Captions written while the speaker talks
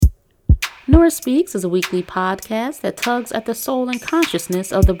Nora Speaks is a weekly podcast that tugs at the soul and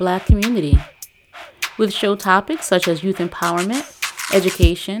consciousness of the Black community. With show topics such as youth empowerment,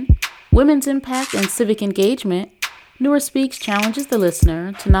 education, women's impact, and civic engagement, Nora Speaks challenges the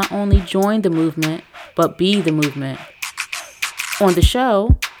listener to not only join the movement, but be the movement. On the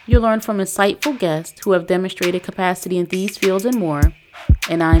show, you'll learn from insightful guests who have demonstrated capacity in these fields and more,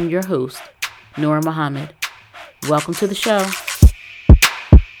 and I'm your host, Nora Muhammad. Welcome to the show.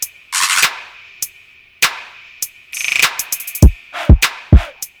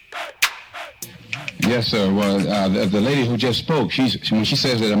 Yes, sir. Well, the lady who just spoke, when she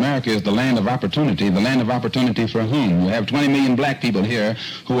says that America is the land of opportunity for whom? You have 20 million black people here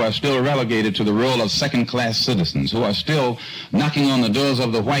who are still relegated to the role of second-class citizens, who are still knocking on the doors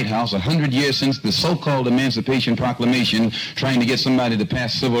of the White House 100 years since the so-called Emancipation Proclamation, trying to get somebody to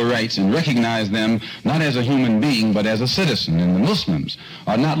pass civil rights and recognize them not as a human being, but as a citizen. And the Muslims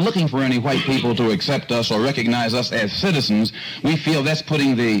are not looking for any white people to accept us or recognize us as citizens. We feel that's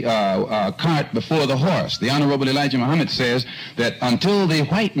putting the cart before the horse. The Honorable Elijah Muhammad says that until the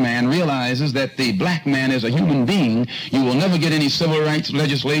white man realizes that the black man is a human being, you will never get any civil rights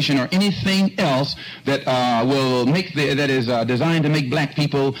legislation or anything else that that is designed to make black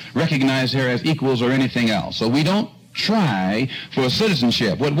people recognize her as equals or anything else. So we don't try for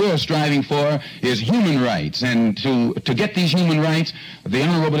citizenship. What we're striving for is human rights, and to get these human rights, the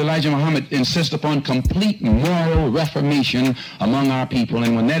Honorable Elijah Muhammad insists upon complete moral reformation among our people,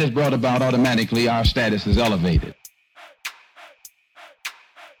 and when that is brought about, automatically our status is elevated.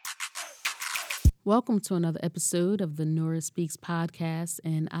 Welcome to another episode of the Nora Speaks podcast,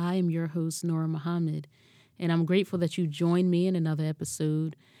 and I am your host, Nora Muhammad, and I'm grateful that you joined me in another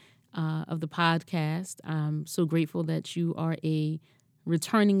episode of the podcast. I'm so grateful that you are a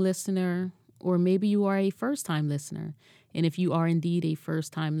returning listener, or maybe you are a first-time listener. And if you are indeed a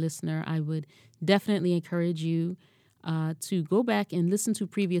first-time listener, I would definitely encourage you to go back and listen to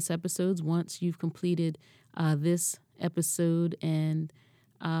previous episodes once you've completed this episode, and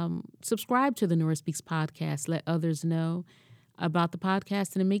subscribe to the Nora Speaks podcast. Let others know about the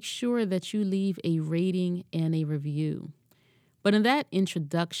podcast, and make sure that you leave a rating and a review. But in that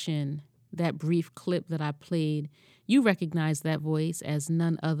introduction, that brief clip that I played, you recognize that voice as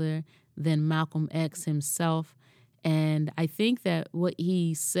none other than Malcolm X himself. And I think that what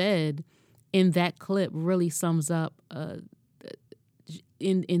he said in that clip really sums up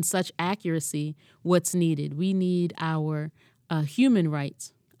in such accuracy what's needed. We need our human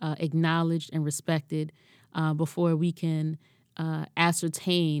rights acknowledged and respected before we can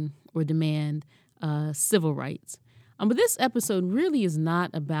ascertain or demand civil rights. But this episode really is not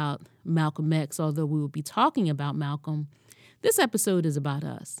about Malcolm X, although we will be talking about Malcolm. This episode is about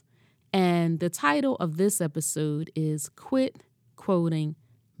us. And the title of this episode is Quit Quoting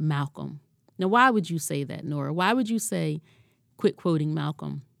Malcolm. Now, why would you say that, Nora? Why would you say quit quoting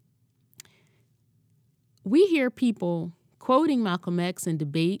Malcolm? We hear people quoting Malcolm X in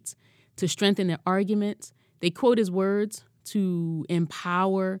debates to strengthen their arguments. They quote his words to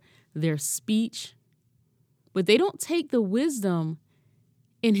empower their speech. But they don't take the wisdom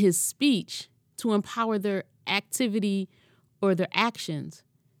in his speech to empower their activity or their actions.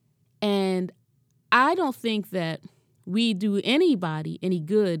 And I don't think that we do anybody any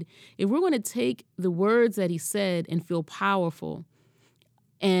good if we're going to take the words that he said and feel powerful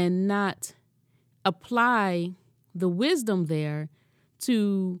and not apply the wisdom there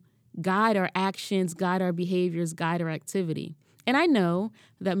to guide our actions, guide our behaviors, guide our activity. And I know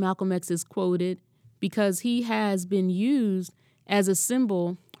that Malcolm X is quoted because he has been used as a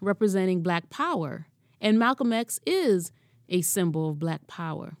symbol representing Black power. And Malcolm X is a symbol of Black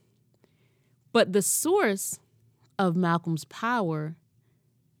power. But the source of Malcolm's power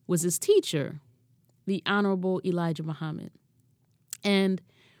was his teacher, the Honorable Elijah Muhammad. And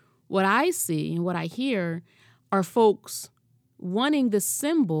what I see and what I hear are folks wanting the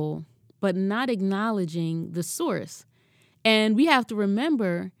symbol but not acknowledging the source. And we have to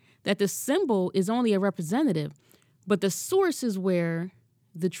remember that the symbol is only a representative, but the source is where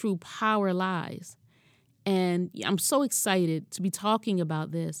the true power lies. And I'm so excited to be talking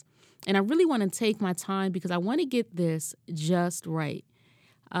about this. And I really want to take my time because I want to get this just right.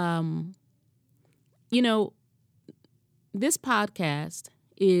 This podcast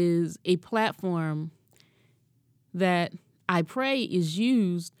is a platform that I pray is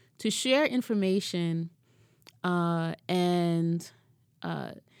used to share information and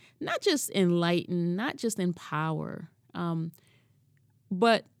not just enlighten, not just empower,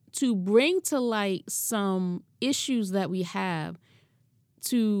 but to bring to light some issues that we have,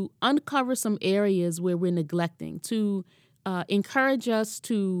 to uncover some areas where we're neglecting, to encourage us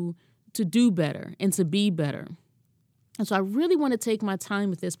to do better and to be better. And so I really want to take my time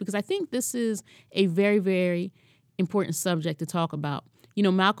with this because I think this is a very, very important subject to talk about. You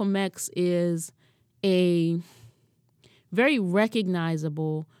know, Malcolm X is a very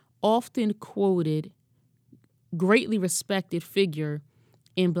recognizable, often quoted, greatly respected figure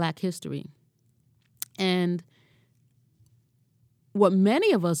in Black history. And what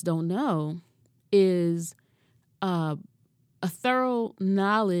many of us don't know is a thorough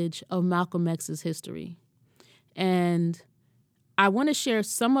knowledge of Malcolm X's history. And I want to share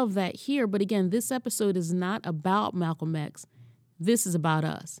some of that here. But again, this episode is not about Malcolm X. This is about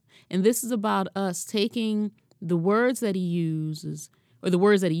us. And this is about us taking the words that he uses, or the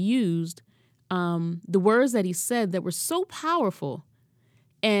words that he used, the words that he said that were so powerful,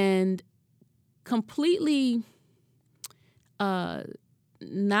 and completely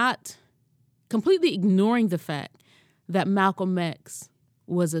not completely ignoring the fact that Malcolm X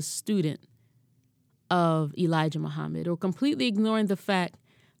was a student of Elijah Muhammad, or completely ignoring the fact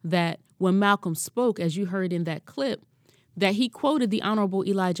that when Malcolm spoke, as you heard in that clip, that he quoted the Honorable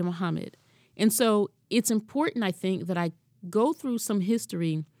Elijah Muhammad. And so it's important, I think, that I go through some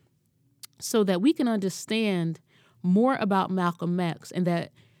history so that we can understand more about Malcolm X, and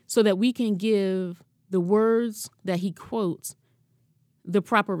that so that we can give the words that he quotes the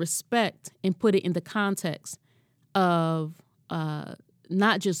proper respect and put it in the context of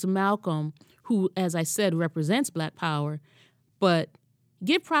not just Malcolm, who, as I said, represents Black power, but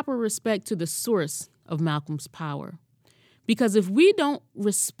give proper respect to the source of Malcolm's power. Because if we don't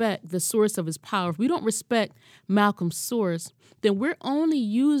respect the source of his power, if we don't respect Malcolm's source, then we're only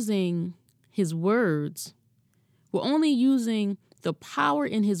using his words. We're only using the power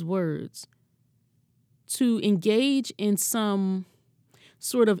in his words to engage in some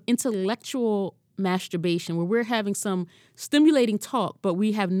sort of intellectual masturbation where we're having some stimulating talk, but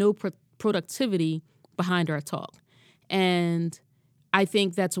we have no productivity behind our talk. And I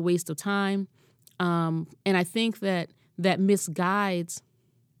think that's a waste of time. And I think that misguides.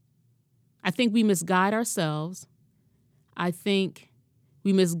 I think we misguide ourselves. I think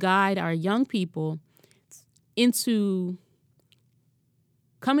we misguide our young people into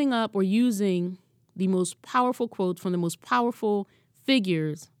coming up or using the most powerful quotes from the most powerful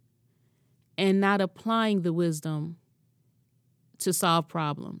figures and not applying the wisdom to solve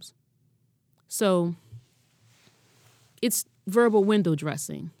problems. So it's verbal window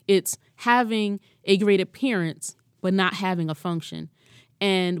dressing. It's having a great appearance, but not having a function.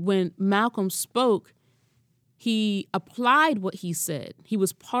 And when Malcolm spoke, he applied what he said. He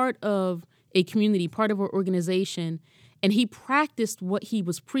was part of a community, part of an organization, and he practiced what he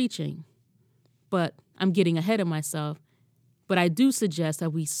was preaching. But I'm getting ahead of myself. But I do suggest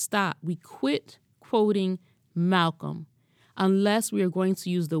that we quit quoting Malcolm unless we are going to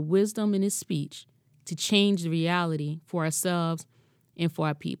use the wisdom in his speech to change the reality for ourselves and for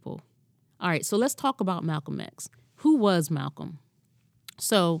our people. All right, so let's talk about Malcolm X. Who was Malcolm?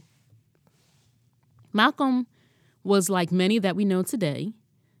 So Malcolm was like many that we know today.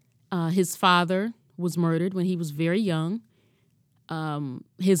 His father was murdered when he was very young.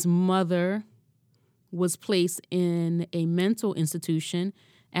 His mother was placed in a mental institution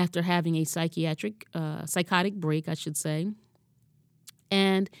after having a psychotic break, I should say.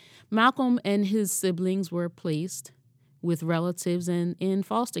 And Malcolm and his siblings were placed with relatives and in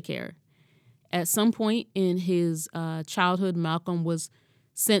foster care. At some point in his childhood, Malcolm was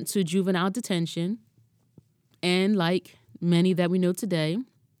sent to juvenile detention. And like many that we know today,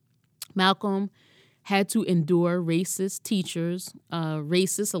 Malcolm had to endure racist teachers,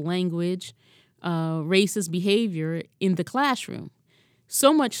 racist language, racist behavior in the classroom.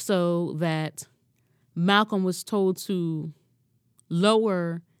 So much so that Malcolm was told to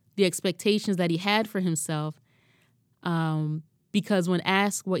lower the expectations that he had for himself, because when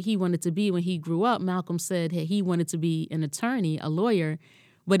asked what he wanted to be when he grew up, Malcolm said he wanted to be an attorney, a lawyer,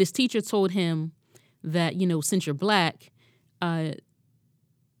 but his teacher told him that, since you're Black,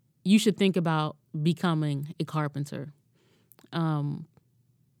 you should think about becoming a carpenter. And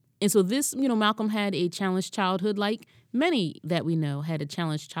so this, Malcolm had a challenged childhood, like many that we know had a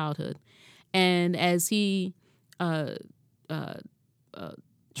challenged childhood. And as he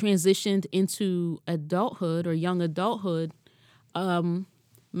transitioned into adulthood or young adulthood,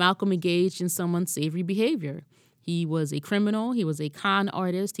 Malcolm engaged in some unsavory behavior. He was a criminal. He was a con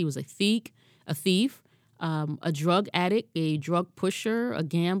artist. He was a thief, a drug addict, a drug pusher, a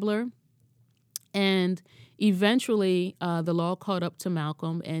gambler. And eventually, the law caught up to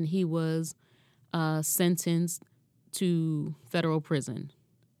Malcolm, and he was sentenced to federal prison.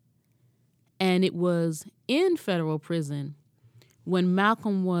 And it was in federal prison when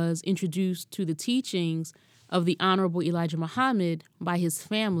Malcolm was introduced to the teachings of the Honorable Elijah Muhammad by his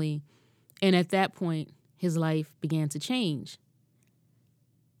family, and at that point, his life began to change.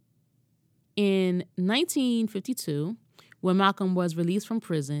 In 1952, when Malcolm was released from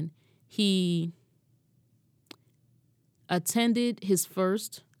prison, he attended his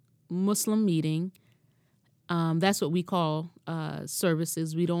first Muslim meeting. That's what we call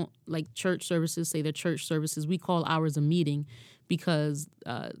services. We don't, like church services, say they're church services. We call ours a meeting because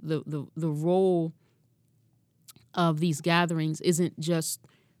the role of these gatherings isn't just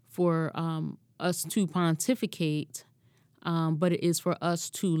for us to pontificate, but it is for us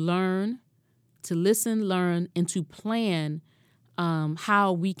to learn, to listen, learn, and to plan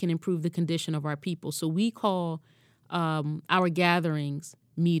how we can improve the condition of our people. So we call our gatherings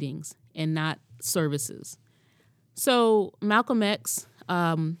meetings and not services. So Malcolm X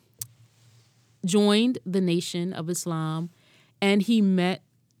joined the Nation of Islam, and he met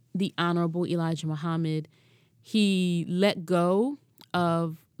the Honorable Elijah Muhammad. He let go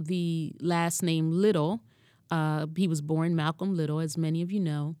of the last name Little. He was born Malcolm Little, as many of you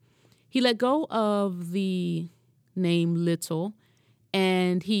know. He let go of the name Little,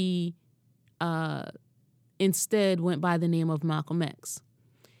 and he instead went by the name of Malcolm X.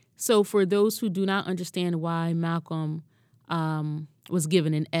 So for those who do not understand why Malcolm was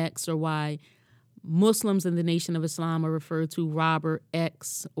given an X, or why Muslims in the Nation of Islam are referred to Robert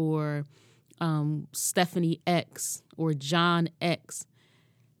X or Stephanie X or John X,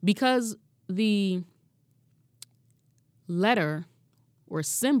 because the letter or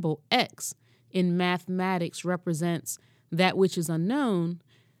symbol X in mathematics represents that which is unknown,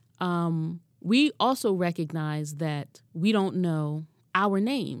 we also recognize that we don't know our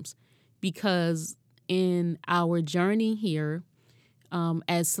names, because in our journey here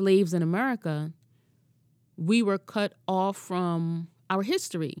as slaves in America, we were cut off from our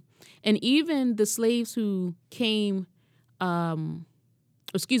history. And even the slaves who came, even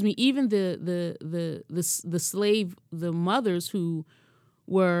the mothers who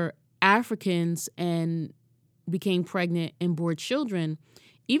were Africans and became pregnant and bore children,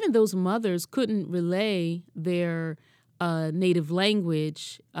 even those mothers couldn't relay their native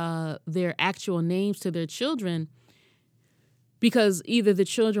language, their actual names to their children, because either the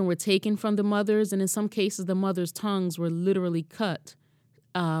children were taken from the mothers, and in some cases the mothers' tongues were literally cut,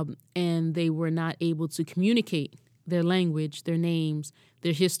 and they were not able to communicate their language, their names,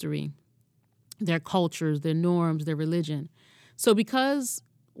 their history, their cultures, their norms, their religion. So because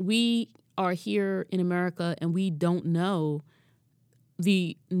we are here in America and we don't know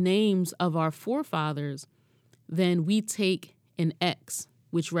the names of our forefathers, then we take an X,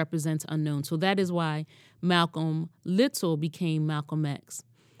 which represents unknown. So that is why Malcolm Little became Malcolm X.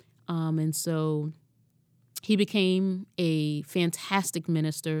 And so he became a fantastic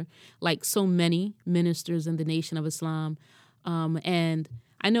minister, like so many ministers in the Nation of Islam. And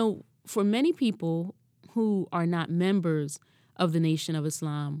I know for many people who are not members of the Nation of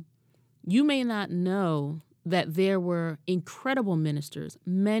Islam, you may not know that there were incredible ministers,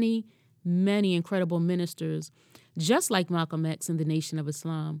 many incredible ministers, just like Malcolm X in the Nation of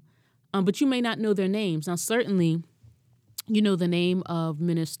Islam. But you may not know their names. Now, certainly, you know the name of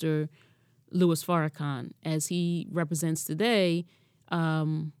Minister Louis Farrakhan, as he represents today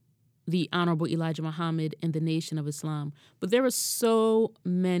the Honorable Elijah Muhammad and the Nation of Islam. But there are so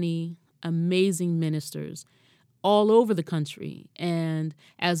many amazing ministers all over the country. And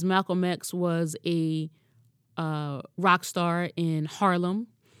as Malcolm X was a rock star in Harlem,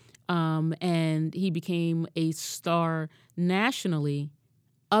 and he became a star nationally,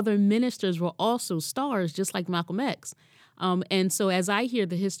 other ministers were also stars, just like Malcolm X. And so as I hear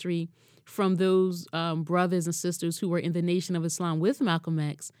the history from those brothers and sisters who were in the Nation of Islam with Malcolm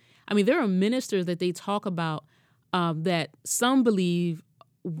X, I mean, there are ministers that they talk about that some believe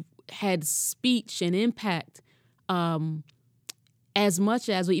had speech and impact as much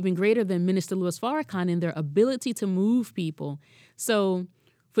as or even greater than Minister Louis Farrakhan in their ability to move people. So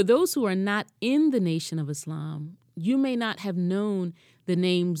for those who are not in the Nation of Islam, you may not have known the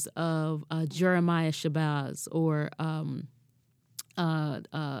names of Jeremiah Shabazz or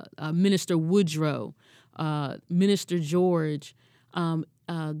Minister Woodrow, Minister George,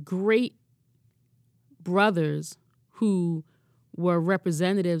 great brothers who were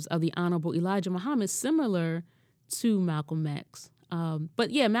representatives of the Honorable Elijah Muhammad, similar to Malcolm X.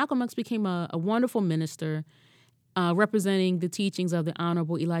 But yeah, Malcolm X became a wonderful minister representing the teachings of the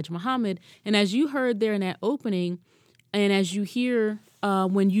Honorable Elijah Muhammad. And as you heard there in that opening, and as you hear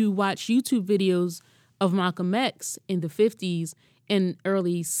when you watch YouTube videos of Malcolm X in the 50s and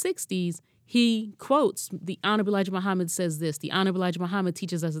early 60s, he quotes the Honorable Elijah Muhammad says this, the Honorable Elijah Muhammad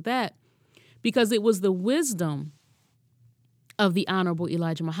teaches us that, because it was the wisdom of the Honorable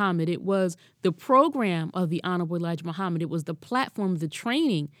Elijah Muhammad. It was the program of the Honorable Elijah Muhammad. It was the platform, the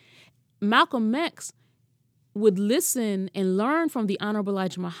training. Malcolm X would listen and learn from the Honorable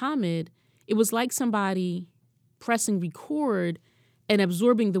Elijah Muhammad. It was like somebody pressing record and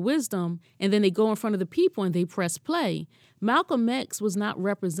absorbing the wisdom, and then they go in front of the people and they press play. Malcolm X was not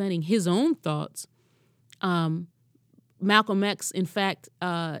representing his own thoughts. Malcolm X, in fact,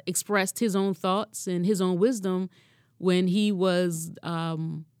 expressed his own thoughts and his own wisdom when he was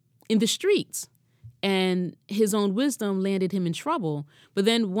in the streets, and his own wisdom landed him in trouble. But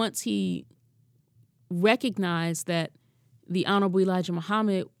then once he recognized that the Honorable Elijah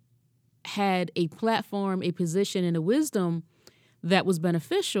Muhammad had a platform, a position, and a wisdom that was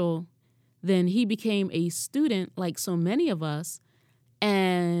beneficial, then he became a student like so many of us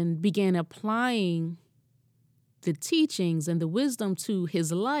and began applying the teachings and the wisdom to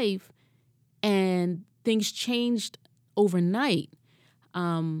his life, and things changed overnight.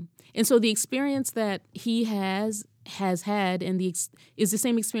 And so the experience that he has had and is the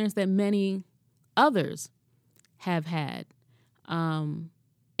same experience that many others have had.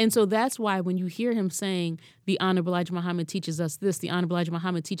 And so that's why when you hear him saying the Honorable Elijah Muhammad teaches us this, the Honorable Elijah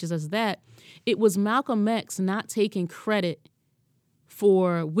Muhammad teaches us that, it was Malcolm X not taking credit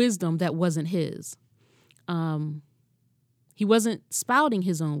for wisdom that wasn't his. He wasn't spouting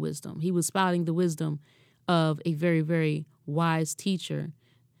his own wisdom. He was spouting the wisdom of a very, very wise teacher.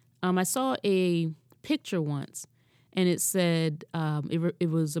 I saw a picture once, and it said, it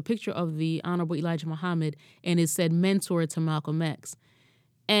was a picture of the Honorable Elijah Muhammad, and it said mentor to Malcolm X.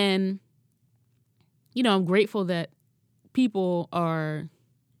 And, you know, I'm grateful that people are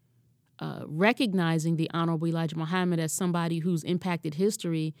recognizing the Honorable Elijah Muhammad as somebody who's impacted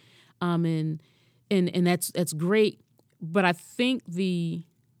history, and that's great. But I think the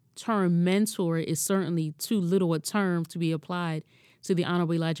term mentor is certainly too little a term to be applied to the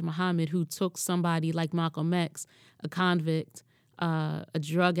Honorable Elijah Muhammad, who took somebody like Malcolm X, a convict, a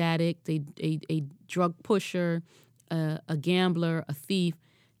drug addict, a drug pusher, a gambler, a thief,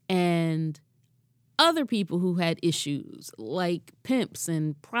 and other people who had issues like pimps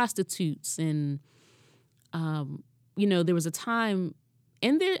and prostitutes. And, you know, there was a time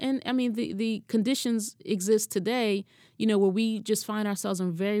the conditions exist today, you know, where we just find ourselves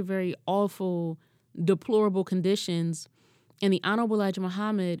in very, very awful, deplorable conditions. And the Honorable Elijah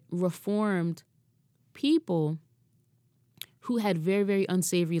Muhammad reformed people who had very, very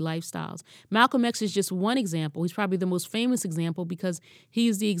unsavory lifestyles. Malcolm X is just one example. He's probably the most famous example because he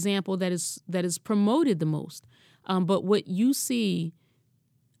is the example that is promoted the most. But what you see,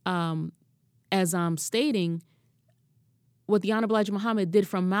 as I'm stating, what the Honorable Elijah Muhammad did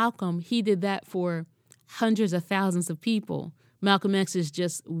from Malcolm, he did that for hundreds of thousands of people. Malcolm X is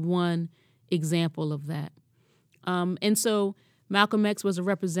just one example of that. And so Malcolm X was a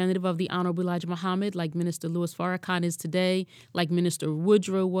representative of the Honorable Elijah Muhammad, like Minister Louis Farrakhan is today, like Minister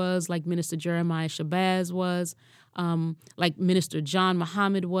Woodrow was, like Minister Jeremiah Shabazz was, like Minister John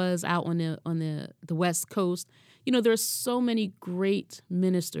Muhammad was out on the West Coast. You know, there are so many great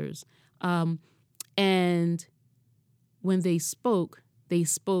ministers. And when they spoke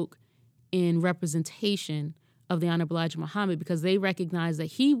in representation of the Honorable Elijah Muhammad because they recognized that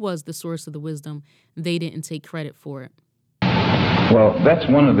he was the source of the wisdom. They didn't take credit for it. Well, that's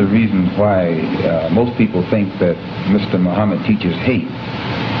one of the reasons why most people think that Mr. Muhammad teaches hate.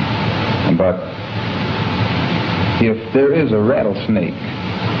 But if there is a rattlesnake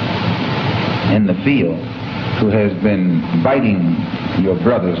in the field who has been biting your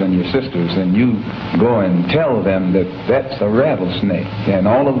brothers and your sisters, and you go and tell them that that's a rattlesnake, and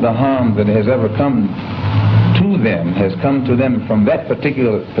all of the harm that has ever come to them has come to them from that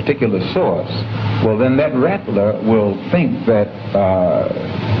particular source, well, then that rattler will think that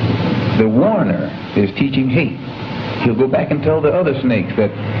the warner is teaching hate. He'll go back and tell the other snakes that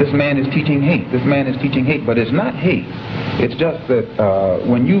this man is teaching hate, this man is teaching hate, but it's not hate. It's just that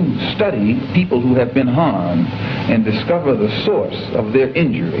when you study people who have been harmed and discover the source of their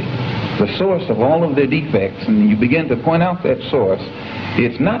injury, the source of all of their defects, and you begin to point out that source,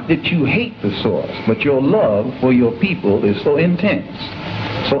 it's not that you hate the source, but your love for your people is so intense,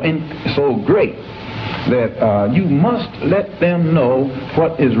 so great, that you must let them know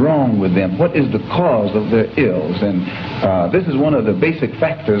what is wrong with them, what is the cause of their ills. And this is one of the basic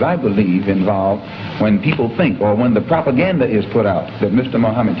factors, I believe, involved when people think, or when the propaganda is put out that Mr.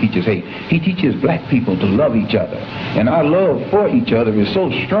 Muhammad teaches hate. He teaches black people to love each other. And our love for each other is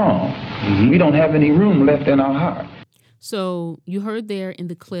so strong, we don't have any room left in our heart. So you heard there in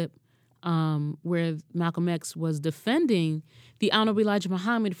the clip where Malcolm X was defending the Honorable Elijah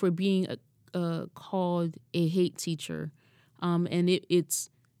Muhammad for being called a hate teacher. And it's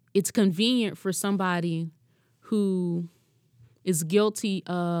convenient for somebody who is guilty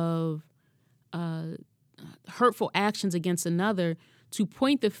of hurtful actions against another to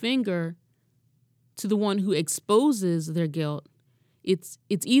point the finger to the one who exposes their guilt. It's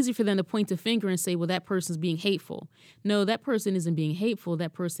easy for them to point the finger and say, well, that person's being hateful. No, that person isn't being hateful.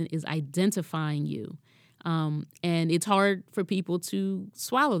 That person is identifying you. And it's hard for people to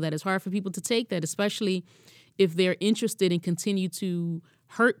swallow that. It's hard for people to take that, especially if they're interested and continue to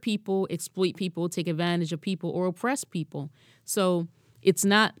hurt people, exploit people, take advantage of people, or oppress people. So it's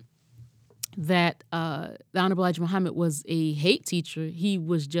not that the Honorable Elijah Muhammad was a hate teacher. He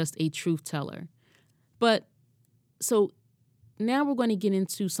was just a truth teller. But so now we're going to get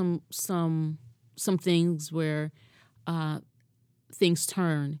into some things where things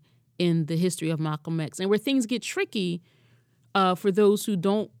turn in the history of Malcolm X, and where things get tricky for those who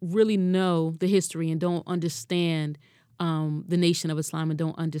don't really know the history and don't understand the Nation of Islam and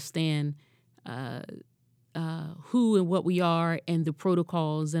don't understand who and what we are and the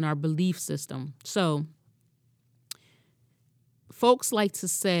protocols and our belief system. So folks like to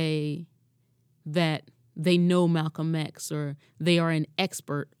say that they know Malcolm X or they are an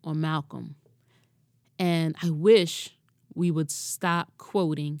expert on Malcolm. And I wish we would stop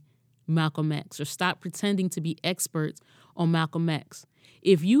quoting Malcolm X or stop pretending to be experts on Malcolm X.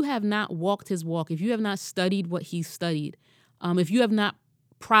 If you have not walked his walk, if you have not studied what he studied, if you have not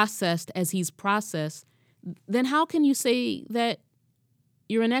processed as he's processed, then how can you say that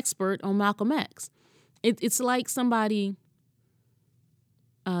you're an expert on Malcolm X? It's like somebody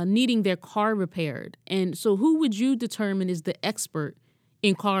needing their car repaired. And so who would you determine is the expert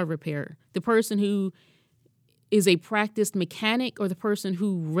in car repair? The person who is a practiced mechanic or the person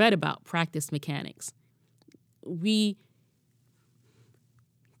who read about practiced mechanics? We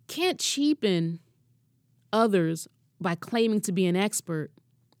can't cheapen others by claiming to be an expert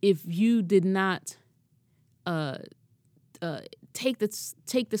if you did not take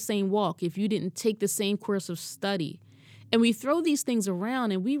the same walk, if you didn't take the same course of study. And we throw these things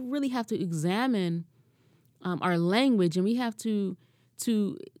around, and we really have to examine our language, and we have to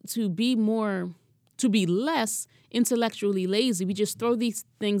be less intellectually lazy. We just throw these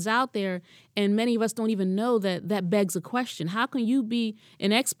things out there, and many of us don't even know that begs a question. How can you be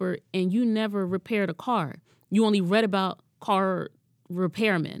an expert and you never repaired a car? You only read about car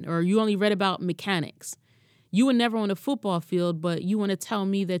repairmen, or you only read about mechanics. You were never on a football field, but you want to tell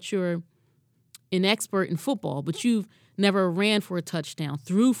me that you're an expert in football, but you've never ran for a touchdown,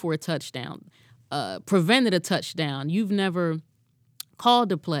 threw for a touchdown, prevented a touchdown. You've never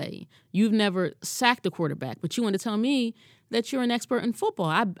called a play. You've never sacked a quarterback, but you want to tell me that you're an expert in football.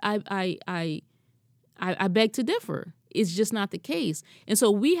 I beg to differ. It's just not the case. And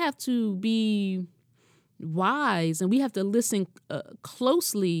so we have to be wise, and we have to listen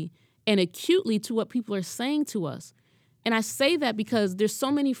closely and acutely to what people are saying to us. And I say that because there's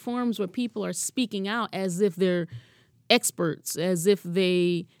so many forums where people are speaking out as if they're experts, as if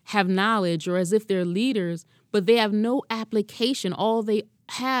they have knowledge, or as if they're leaders, but they have no application. All they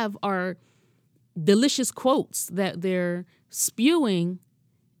have are delicious quotes that they're spewing,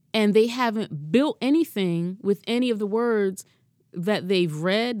 and they haven't built anything with any of the words that they've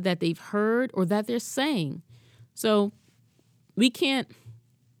read, that they've heard, or that they're saying. So we can't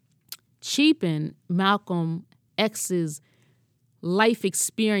cheapen Malcolm X's life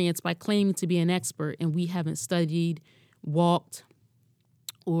experience by claiming to be an expert, and we haven't studied, walked,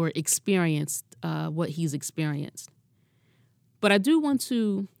 or experienced what he's experienced. But I do want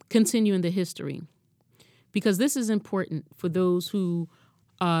to continue in the history, because this is important for those who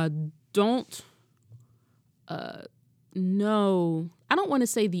don't know. I don't want to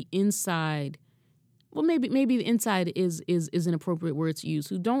say the inside. Well, maybe the inside is an appropriate word to use.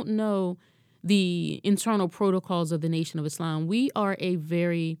 Who don't know the internal protocols of the Nation of Islam. We are a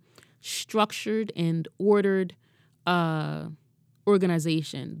very structured and ordered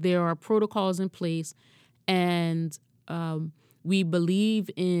organization. There are protocols in place, and we believe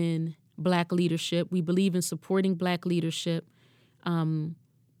in Black leadership. We believe in supporting Black leadership.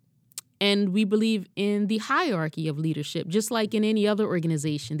 And we believe in the hierarchy of leadership, just like in any other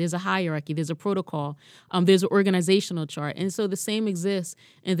organization. There's a hierarchy, there's a protocol, there's an organizational chart. And so the same exists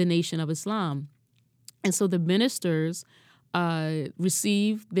in the Nation of Islam. And so the ministers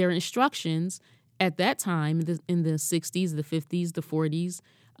received their instructions at that time, in the 60s, the 50s, the 40s,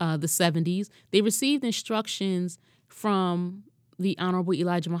 the 70s. They received instructions from the Honorable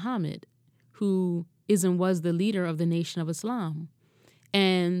Elijah Muhammad, who is and was the leader of the Nation of Islam.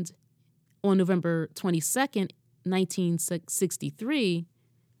 And on November 22nd, 1963,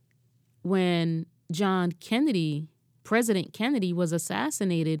 when John Kennedy, President Kennedy, was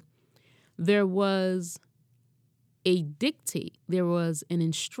assassinated, there was a dictate, there was an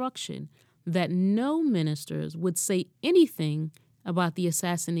instruction that no ministers would say anything about the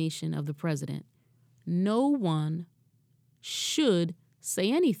assassination of the president. No one should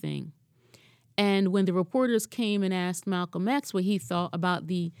say anything. And when the reporters came and asked Malcolm X what he thought about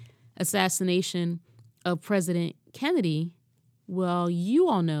the assassination of President Kennedy, well, you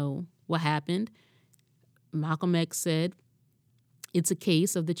all know what happened. Malcolm X said, it's a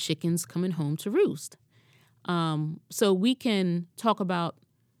case of the chickens coming home to roost. So we can talk about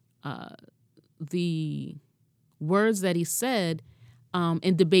the words that he said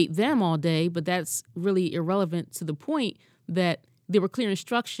and debate them all day, but that's really irrelevant to the point that there were clear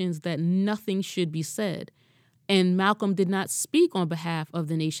instructions that nothing should be said. And Malcolm did not speak on behalf of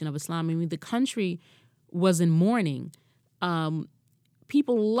the Nation of Islam. I mean, the country was in mourning.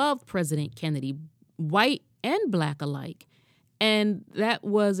 People loved President Kennedy, white and black alike. And that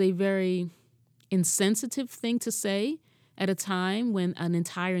was a very insensitive thing to say at a time when an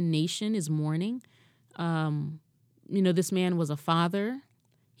entire nation is mourning. This man was a father,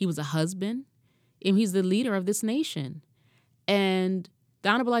 he was a husband, and he's the leader of this nation. And the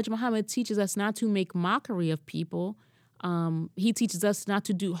Honorable Elijah Muhammad teaches us not to make mockery of people. He teaches us not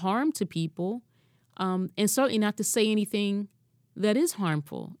to do harm to people, and certainly not to say anything that is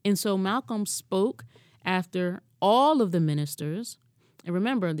harmful. And so Malcolm spoke after all of the ministers. And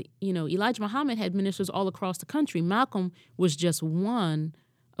remember, Elijah Muhammad had ministers all across the country. Malcolm was just one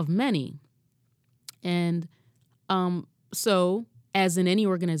of many. And so, as in any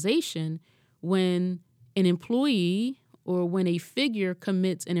organization, when an employee or when a figure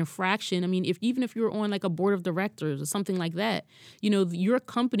commits an infraction, I mean, even if you're on like a board of directors or something like that, your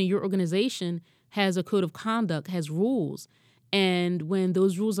company, your organization has a code of conduct, has rules. And when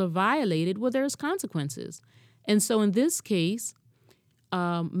those rules are violated, well, there's consequences. And so in this case,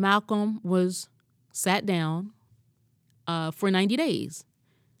 Malcolm was sat down for 90 days.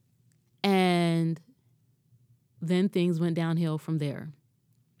 And then things went downhill from there.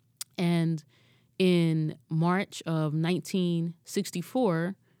 And in March of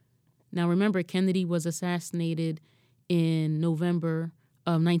 1964, now remember, Kennedy was assassinated in November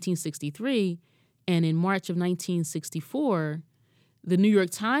of 1963, and in March of 1964, the New York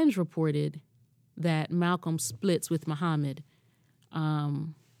Times reported that Malcolm splits with Muhammad.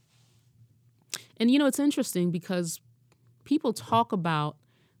 And, it's interesting because people talk about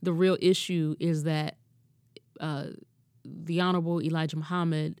the real issue is that the Honorable Elijah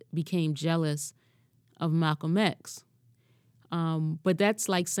Muhammad became jealous of Malcolm X. But that's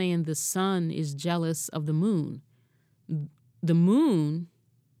like saying the sun is jealous of the moon. The moon,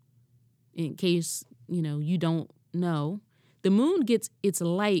 in case, you don't know, the moon gets its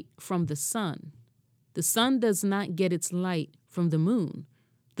light from the sun. The sun does not get its light from the moon.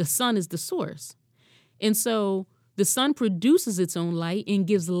 The sun is the source. And so the sun produces its own light and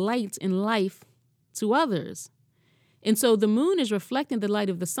gives light and life to others. And so the moon is reflecting the light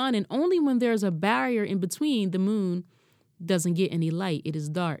of the sun, and only when there's a barrier in between, the moon doesn't get any light. It is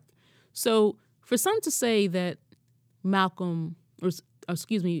dark. So for some to say that Malcolm,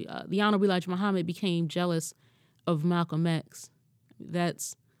 the Honorable Elijah Muhammad became jealous of Malcolm X,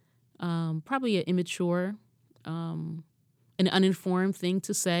 that's probably an immature, an uninformed thing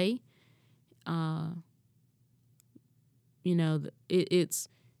to say. It's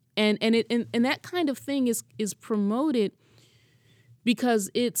and that kind of thing is promoted because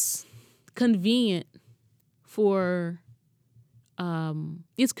it's convenient for Black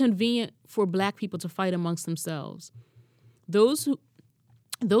people to fight amongst themselves. Those who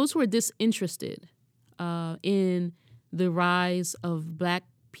are disinterested in the rise of Black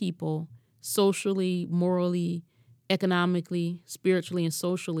people socially, morally, economically, spiritually, and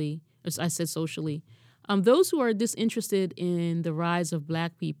socially, as I said socially, those who are disinterested in the rise of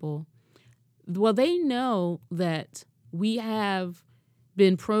Black people, well, they know that we have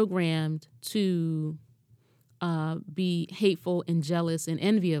been programmed to be hateful and jealous and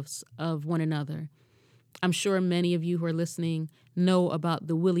envious of one another. I'm sure many of you who are listening know about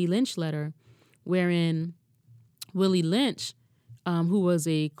the Willie Lynch letter, wherein Willie Lynch, who was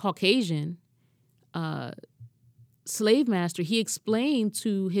a Caucasian slave master, he explained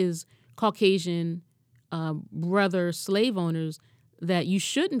to his Caucasian brother slave owners that you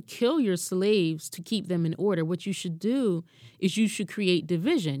shouldn't kill your slaves to keep them in order. What you should do is you should create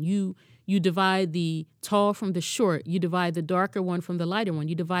division. You divide the tall from the short. You divide the darker one from the lighter one.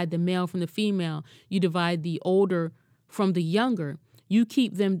 You divide the male from the female. You divide the older from the younger. you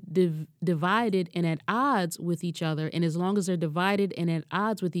keep them divided and at odds with each other. And as long as they're divided and at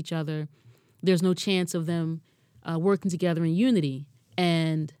odds with each other, there's no chance of them working together in unity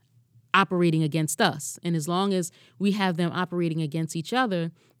and operating against us. And as long as we have them operating against each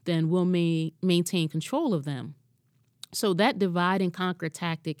other, then we'll maintain control of them. So that divide and conquer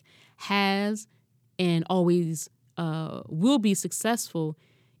tactic has and always will be successful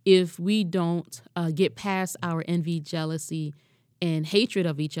if we don't get past our envy, jealousy, and hatred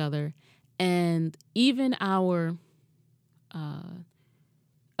of each other, and even our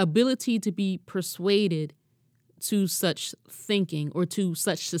ability to be persuaded to such thinking or to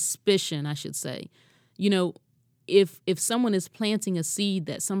such suspicion, I should say. You know, if someone is planting a seed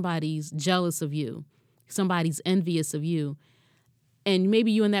that somebody's jealous of you, somebody's envious of you, and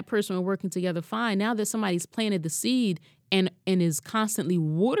maybe you and that person are working together fine, now that somebody's planted the seed and is constantly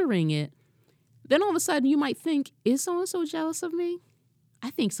watering it, then all of a sudden you might think, is so-and-so jealous of me? I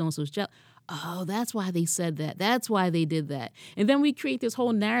think so-and-so's jealous. Oh, that's why they said that. That's why they did that. And then we create this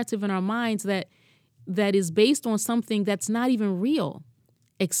whole narrative in our minds that is based on something that's not even real,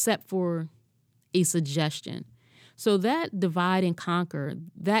 except for a suggestion. So that divide and conquer,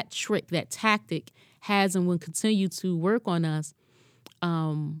 that trick, that tactic has and will continue to work on us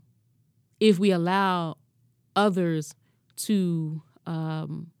if we allow others to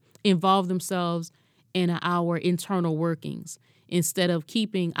involve themselves in our internal workings instead of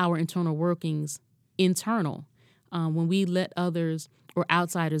keeping our internal workings internal. When we let others or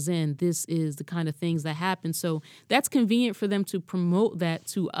outsiders in, this is the kind of things that happen. So that's convenient for them to promote that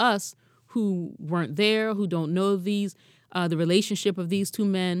to us who weren't there, who don't know the relationship of these two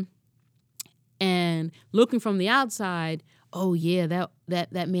men. And looking from the outside, oh yeah,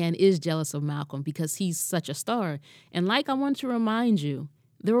 that man is jealous of Malcolm because he's such a star. And like I want to remind you,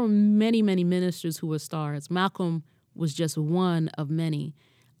 there were many, many ministers who were stars. Malcolm was just one of many.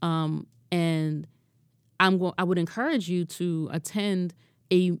 And I would encourage you to attend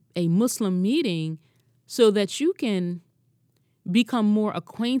a Muslim meeting so that you can become more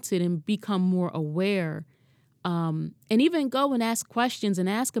acquainted and become more aware, and even go and ask questions and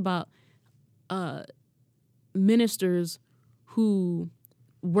ask about ministers who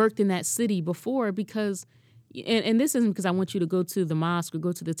worked in that city before, because, and this isn't because I want you to go to the mosque or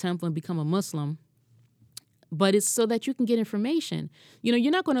go to the temple and become a Muslim, but it's so that you can get information. You know,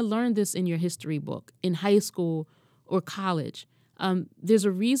 you're not going to learn this in your history book in high school or college. There's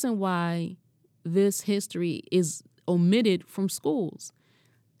a reason why this history is omitted from schools.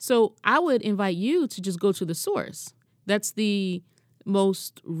 So I would invite you to just go to the source. That's the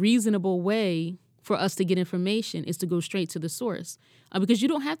most reasonable way for us to get information, is to go straight to the source, because you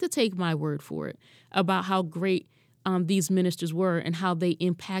don't have to take my word for it about how great these ministers were and how they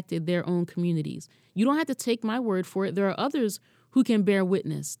impacted their own communities. You don't have to take my word for it. There are others who can bear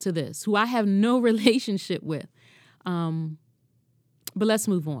witness to this, who I have no relationship with. But let's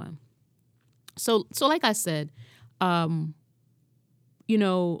move on. So like I said,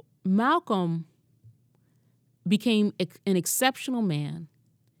 Malcolm became an exceptional man,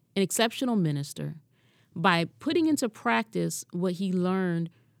 an exceptional minister, by putting into practice what he learned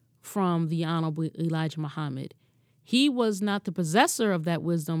from the Honorable Elijah Muhammad. He was not the possessor of that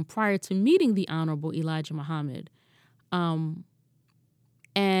wisdom prior to meeting the Honorable Elijah Muhammad.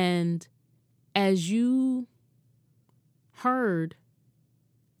 And as you heard,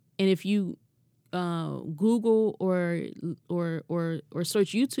 and if you Google or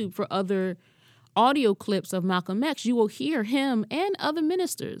search YouTube for other audio clips of Malcolm X, you will hear him and other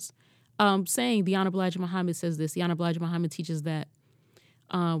ministers saying the Honorable Elijah Muhammad says this, the Honorable Elijah Muhammad teaches that.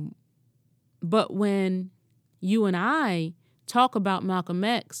 But when you and I talk about Malcolm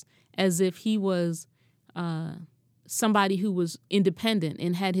X as if he was somebody who was independent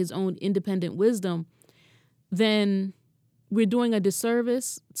and had his own independent wisdom, then we're doing a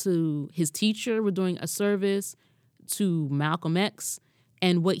disservice to his teacher. We're doing a service to Malcolm X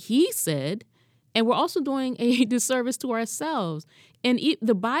and what he said. And we're also doing a disservice to ourselves. And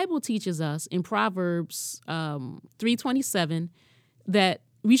the Bible teaches us in Proverbs 3:27 that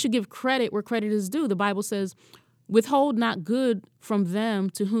we should give credit where credit is due. The Bible says, withhold not good from them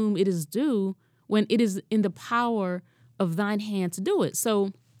to whom it is due when it is in the power of thine hand to do it.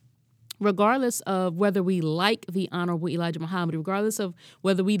 So regardless of whether we like the Honorable Elijah Muhammad, regardless of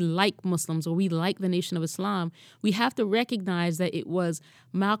whether we like Muslims or we like the Nation of Islam, we have to recognize that it was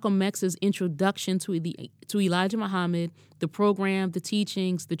Malcolm X's introduction to Elijah Muhammad, the program, the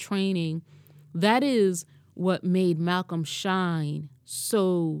teachings, the training. That is what made Malcolm shine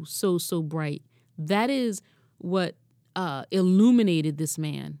so bright. That is what illuminated this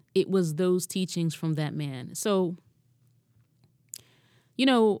man. It was those teachings from that man. So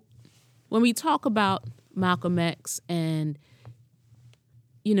when we talk about Malcolm X and,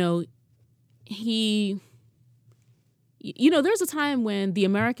 there's a time when the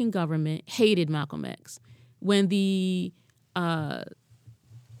American government hated Malcolm X, when the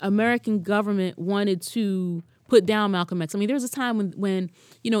American government wanted to put down Malcolm X. I mean, there was a time when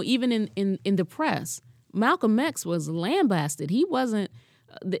even in the press, Malcolm X was lambasted. He wasn't,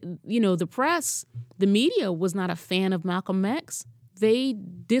 the press, the media was not a fan of Malcolm X. They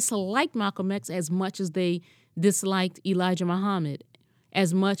disliked Malcolm X as much as they disliked Elijah Muhammad,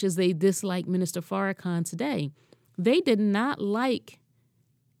 as much as they disliked Minister Farrakhan today. They did not like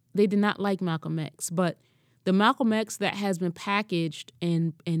Malcolm X, but the Malcolm X that has been packaged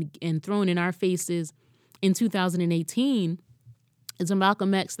and thrown in our faces in 2018 is a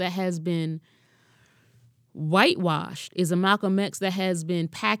Malcolm X that has been whitewashed, is a Malcolm X that has been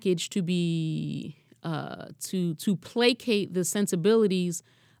packaged to be to placate the sensibilities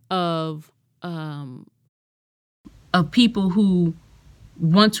of people who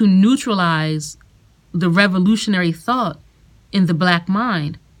want to neutralize the revolutionary thought in the black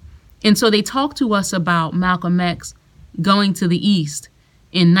mind. And so they talk to us about Malcolm X going to the East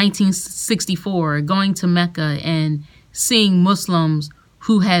in 1964, going to Mecca and seeing Muslims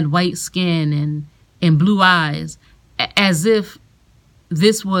who had white skin and blue eyes, as if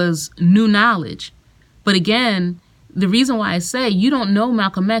this was new knowledge. But again, the reason why I say you don't know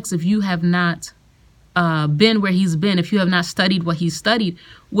Malcolm X if you have not been where he's been, if you have not studied what he's studied.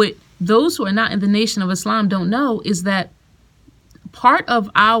 What those who are not in the Nation of Islam don't know is that part of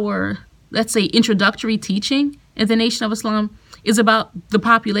our, let's say, introductory teaching in the Nation of Islam is about the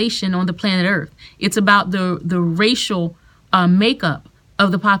population on the planet Earth. It's about the racial makeup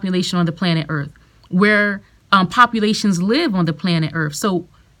of the population on the planet Earth, where populations live on the planet Earth. So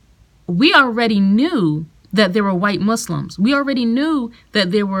we already knew that there were white Muslims. We already knew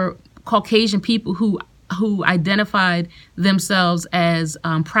that there were Caucasian people who identified themselves as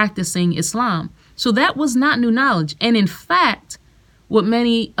practicing Islam. So that was not new knowledge. And in fact, what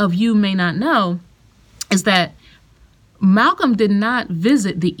many of you may not know is that Malcolm did not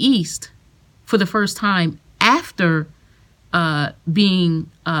visit the East for the first time after being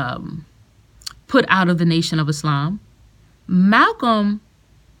put out of the Nation of Islam. Malcolm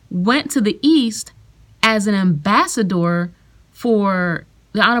went to the East as an ambassador for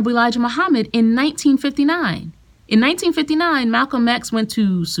the Honorable Elijah Muhammad in 1959. In 1959, Malcolm X went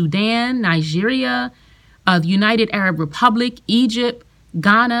to Sudan, Nigeria, the United Arab Republic, Egypt,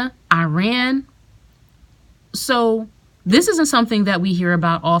 Ghana, Iran. So this isn't something that we hear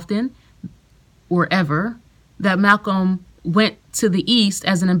about often or ever, that Malcolm went to the East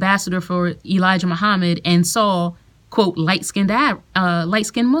as an ambassador for Elijah Muhammad and saw, quote, light-skinned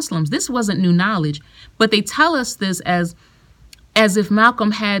Muslims. This wasn't new knowledge, but they tell us this as if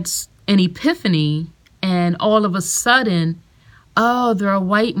Malcolm had an epiphany and all of a sudden, oh, there are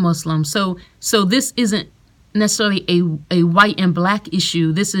white Muslims. So this isn't necessarily a white and black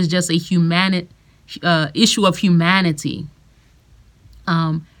issue. This is just a issue of humanity.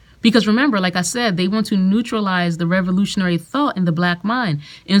 Because remember, like I said, they want to neutralize the revolutionary thought in the black mind.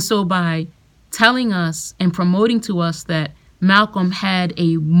 And so by telling us and promoting to us that Malcolm had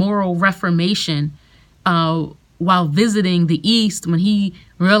a moral reformation while visiting the East, when he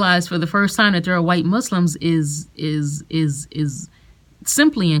realized for the first time that there are white Muslims, is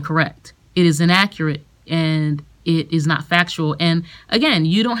simply incorrect. It is inaccurate and it is not factual. And again,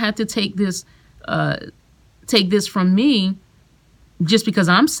 you don't have to take this from me just because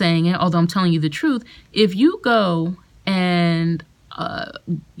I'm saying it, although I'm telling you the truth. If you go and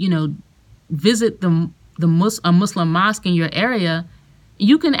visit a Muslim mosque in your area,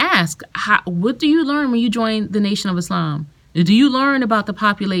 you can ask, what do you learn when you join the Nation of Islam? Do you learn about the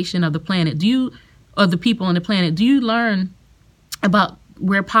population of the planet? Or the people on the planet? Do you learn about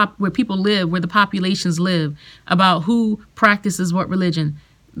where people live, where the populations live, about who practices what religion?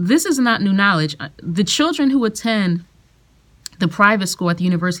 This is not new knowledge. The children who attend the private school at the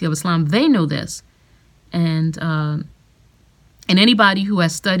University of Islam, they know this. And anybody who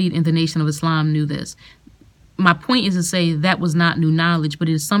has studied in the Nation of Islam knew this. My point is to say that was not new knowledge, but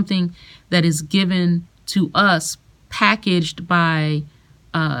it is something that is given to us, packaged by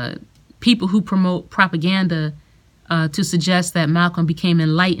people who promote propaganda to suggest that Malcolm became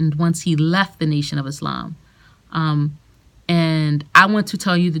enlightened once he left the Nation of Islam. And I want to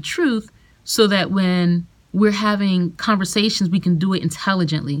tell you the truth so that when we're having conversations, we can do it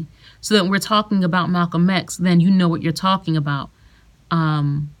intelligently. So that when we're talking about Malcolm X, then you know what you're talking about.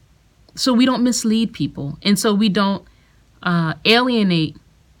 So we don't mislead people. And so we don't alienate.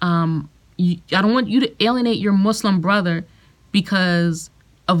 I don't want you to alienate your Muslim brother because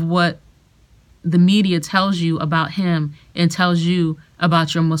of what the media tells you about him and tells you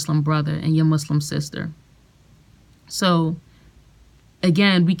about your Muslim brother and your Muslim sister. So,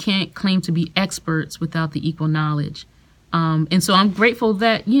 again, we can't claim to be experts without the equal knowledge. And so I'm grateful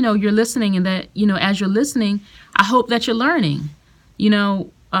that, you're listening, and that, as you're listening, I hope that you're learning.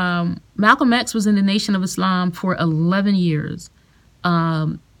 Malcolm X was in the Nation of Islam for 11 years.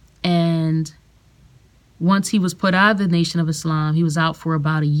 And once he was put out of the Nation of Islam, he was out for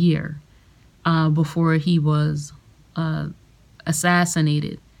about a year before he was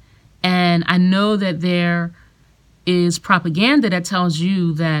assassinated. And I know that there is propaganda that tells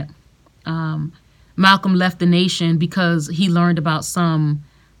you that Malcolm left the nation because he learned about some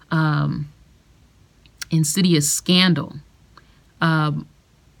insidious scandal.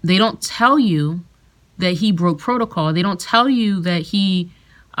 They don't tell you that he broke protocol. They don't tell you that he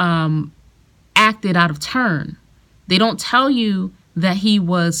acted out of turn. They don't tell you that he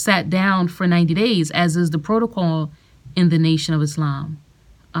was sat down for 90 days, as is the protocol in the Nation of Islam.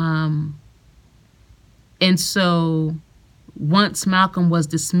 And so once Malcolm was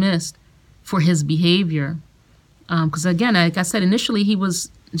dismissed for his behavior, because again, like I said, initially he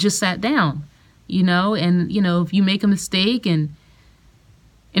was just sat down, and, if you make a mistake and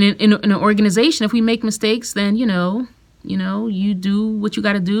in an organization, if we make mistakes, then, you do what you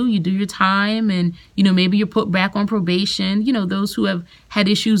got to do. You do your time, and, maybe you're put back on probation. Those who have had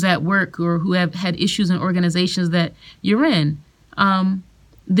issues at work or who have had issues in organizations that you're in.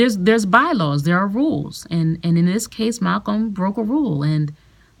 There's bylaws, there are rules. And in this case, Malcolm broke a rule. And,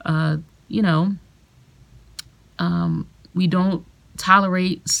 we don't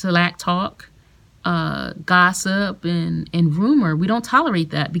tolerate slack talk, gossip, and rumor. We don't tolerate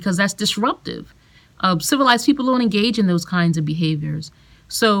that because that's disruptive. Civilized people don't engage in those kinds of behaviors.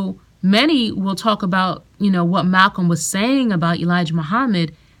 So many will talk about, what Malcolm was saying about Elijah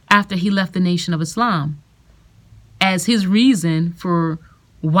Muhammad after he left the Nation of Islam as his reason for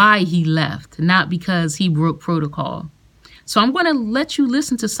why he left, not because he broke protocol. So I'm going to let you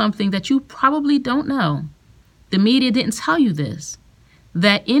listen to something that you probably don't know. The media didn't tell you this,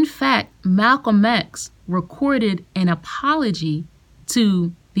 that in fact, Malcolm X recorded an apology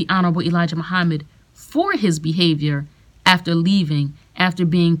to the Honorable Elijah Muhammad for his behavior after leaving, after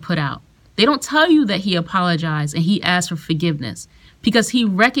being put out. They don't tell you that he apologized and he asked for forgiveness because he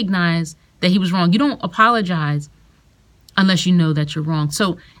recognized that he was wrong. You don't apologize unless you know that you're wrong.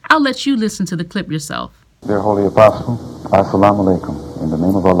 So I'll let you listen to the clip yourself. Dear Holy Apostle, Assalamu alaikum. In the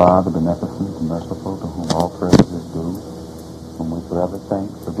name of Allah, the Beneficent and Merciful, to whom all praise is due, whom we forever thank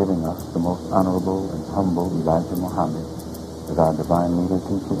for giving us the most honorable and humble Elijah Muhammad as our divine leader,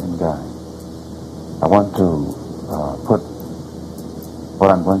 teacher, and guide. I want to put what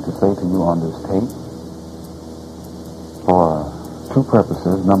I'm going to say to you on this tape for two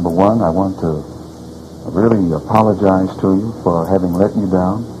purposes. Number one, I want to really apologize to you for having let you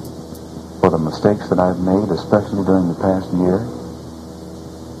down, for the mistakes that I've made, especially during the past year.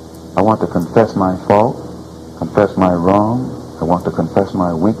 I want to confess my fault, confess my wrong. I want to confess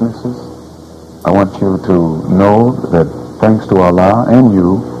my weaknesses. I want you to know that thanks to Allah and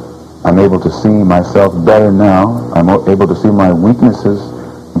you, I'm able to see myself better now. I'm able to see my weaknesses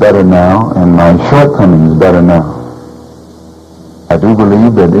better now and my shortcomings better now. I do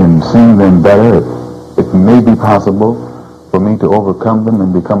believe that in seeing them better, it may be possible for me to overcome them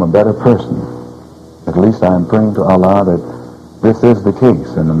and become a better person. At least I am praying to Allah that this is the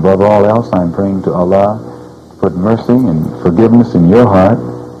case. And above all else, I'm praying to Allah to put mercy and forgiveness in your heart.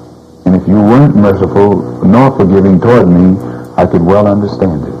 And if you weren't merciful nor forgiving toward me, I could well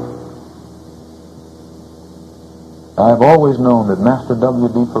understand it. I've always known that Master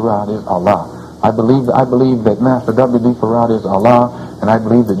W.D. Farad is Allah. I believe that Master W.D. Farad is Allah, and I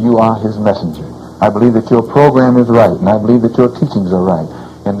believe that you are his messenger. I believe that your program is right, and I believe that your teachings are right,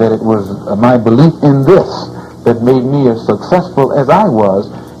 and that it was my belief in this that made me as successful as I was.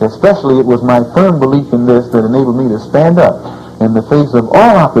 Especially it was my firm belief in this that enabled me to stand up in the face of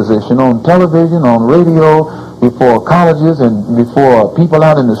all opposition on television, on radio, before colleges, and before people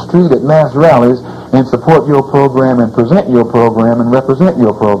out in the street at mass rallies, and support your program and present your program and represent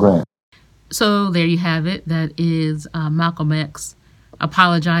your program. So there you have it. That is Malcolm X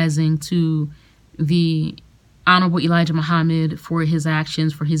apologizing to the Honorable Elijah Muhammad for his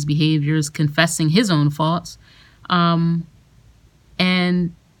actions, for his behaviors, confessing his own faults, and,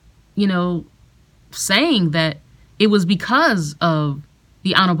 saying that it was because of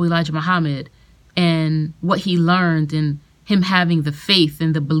the Honorable Elijah Muhammad and what he learned and him having the faith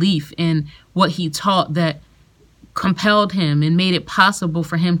and the belief in what he taught that compelled him and made it possible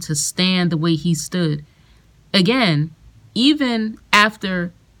for him to stand the way he stood. Again, even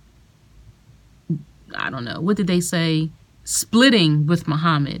after, I don't know, what did they say, splitting with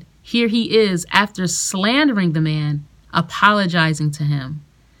Muhammad, here he is, after slandering the man, apologizing to him.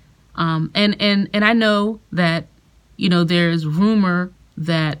 And I know that, there's rumor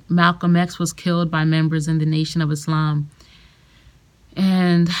that Malcolm X was killed by members in the Nation of Islam.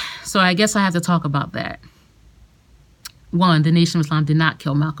 And so I guess I have to talk about that. One, the Nation of Islam did not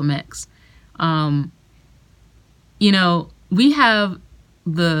kill Malcolm X. We have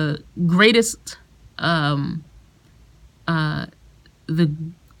the greatest, the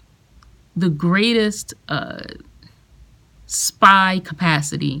greatest spy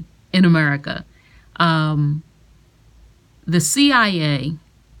capacity in America. The CIA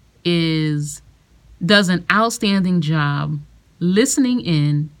does an outstanding job listening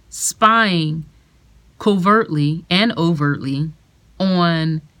in, spying covertly and overtly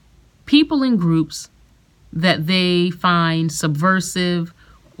on people and groups that they find subversive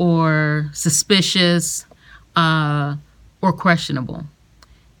or suspicious or questionable.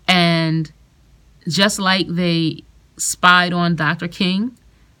 And just like they spied on Dr. King,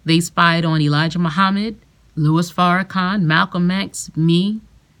 they spied on Elijah Muhammad, Louis Farrakhan, Malcolm X, me.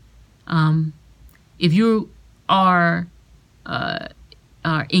 If you are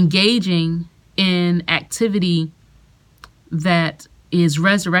engaging in activity that is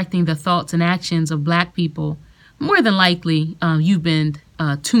resurrecting the thoughts and actions of Black people, more than likely you've been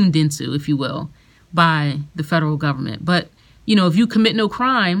tuned into, if you will, by the federal government. But, if you commit no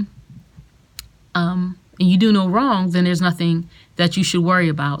crime and you do no wrong, then there's nothing that you should worry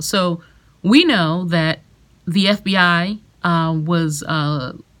about. So we know that the FBI was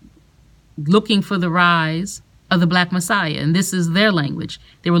looking for the rise of the Black Messiah. And this is their language.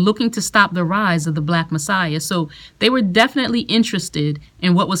 They were looking to stop the rise of the Black Messiah. So they were definitely interested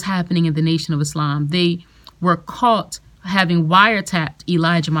in what was happening in the Nation of Islam. They were caught having wiretapped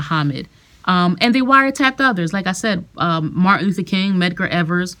Elijah Muhammad. And they wiretapped others. Like I said, Martin Luther King, Medgar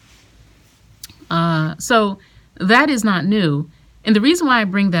Evers. So that is not new. And the reason why I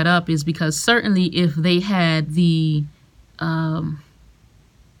bring that up is because certainly if they had the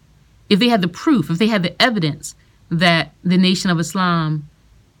proof, if they had the evidence that the Nation of Islam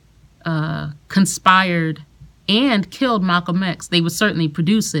conspired and killed Malcolm X, they would certainly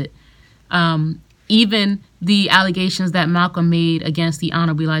produce it. Even the allegations that Malcolm made against the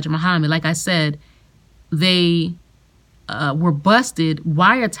Honorable Elijah Muhammad, like I said, they were busted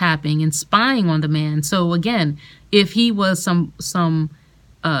wiretapping and spying on the man. So again, if he was some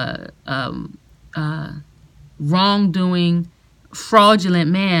wrongdoing, fraudulent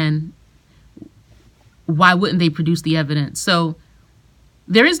man, why wouldn't they produce the evidence? So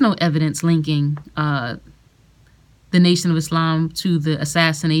there is no evidence linking the Nation of Islam to the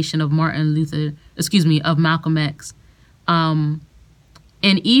assassination of of Malcolm X. And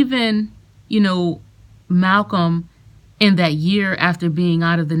even, Malcolm, in that year after being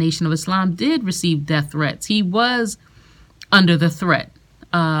out of the Nation of Islam, did receive death threats. He was under the threat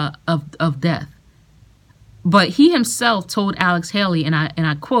of death. But he himself told Alex Haley, and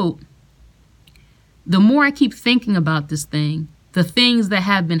I quote, "The more I keep thinking about this thing, the things that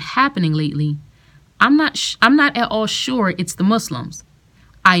have been happening lately, I'm not at all sure it's the Muslims.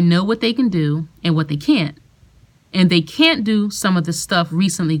 I know what they can do and what they can't. And they can't do some of the stuff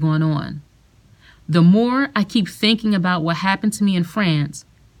recently going on. The more I keep thinking about what happened to me in France,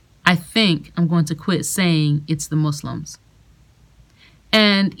 I think I'm going to quit saying it's the Muslims."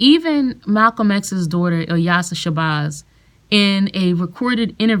 And even Malcolm X's daughter, Ilyasah Shabazz, in a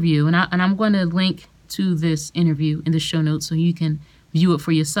recorded interview, and I'm going to link to this interview in the show notes so you can view it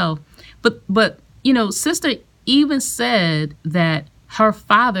for yourself. But Sister even said that her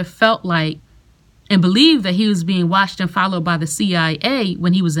father felt like and believed that he was being watched and followed by the CIA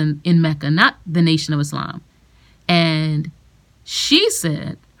when he was in Mecca, not the Nation of Islam. And she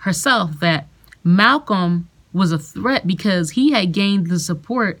said herself that Malcolm was a threat because he had gained the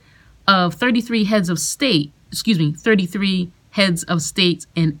support of 33 heads of state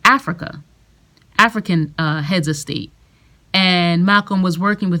in Africa, African heads of state. And Malcolm was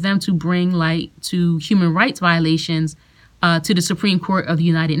working with them to bring light to human rights violations to the Supreme Court of the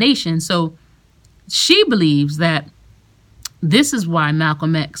United Nations. So she believes that this is why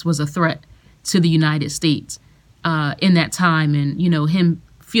Malcolm X was a threat to the United States in that time, and him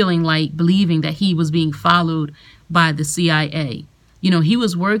believing that he was being followed by the CIA. He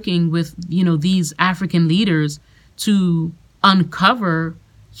was working with these African leaders to uncover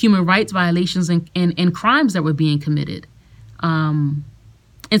human rights violations and crimes that were being committed. And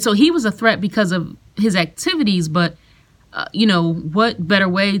so he was a threat because of his activities, but what better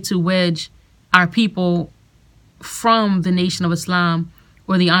way to wedge our people from the Nation of Islam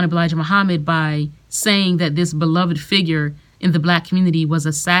or the Honorable Elijah Muhammad by saying that this beloved figure in the black community was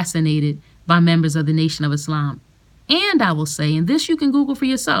assassinated by members of the Nation of Islam. And I will say, and this you can Google for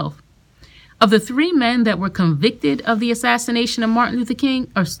yourself, of the 3 men that were convicted of the assassination of Martin Luther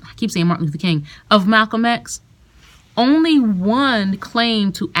King, or I keep saying Martin Luther King, of Malcolm X, only one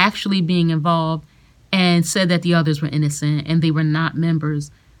claimed to actually being involved and said that the others were innocent and they were not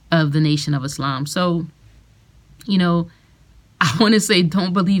members of the Nation of Islam. So, you know, I want to say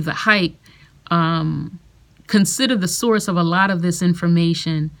don't believe the hype. Consider the source of a lot of this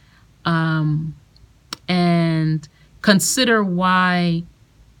information, and consider why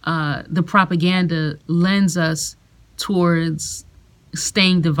the propaganda lends us towards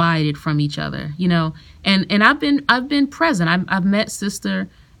staying divided from each other, you know. And I've been present. I've met Sister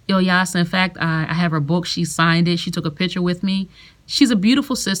Ilyasa. In fact, I have her book. She signed it. She took a picture with me. She's a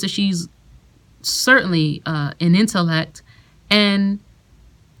beautiful sister. She's certainly an intellect. And,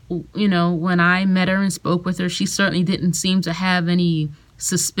 you know, when I met her and spoke with her, she certainly didn't seem to have any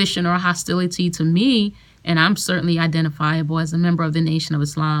suspicion or hostility to me. And I'm certainly identifiable as a member of the Nation of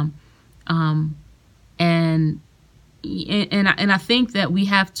Islam. And I think that we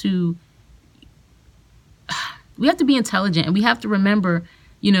have to be intelligent, and we have to remember,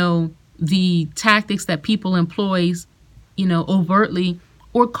 you know, the tactics that people employ, you know, overtly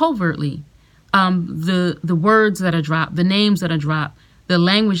or covertly. The words that are dropped, the names that are dropped, the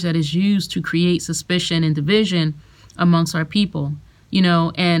language that is used to create suspicion and division amongst our people, you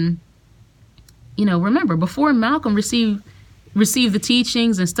know. And, you know, remember, before Malcolm received the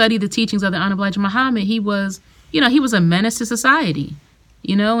teachings and studied the teachings of the Honorable Elijah Muhammad, he was a menace to society,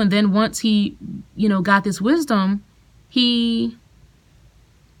 you know. And then once he, you know, got this wisdom, he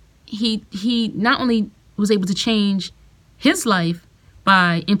not only was able to change his life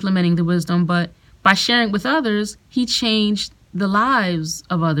by implementing the wisdom, but by sharing with others, he changed the lives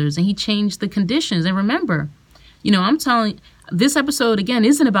of others, and he changed the conditions. And remember, you know, I'm telling, this episode again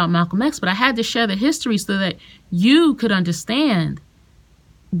isn't about Malcolm X, but I had to share the history so that you could understand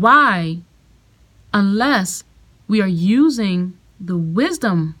why, unless we are using the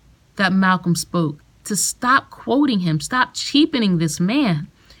wisdom that Malcolm spoke, to stop quoting him, stop cheapening this man.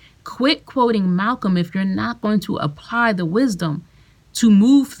 Quit quoting Malcolm if you're not going to apply the wisdom to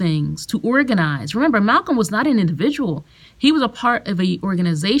move things, to organize. Remember, Malcolm was not an individual. He was a part of an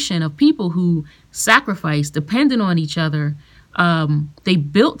organization of people who sacrificed, depended on each other. They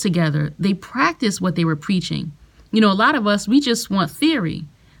built together. They practiced what they were preaching. You know, a lot of us, we just want theory.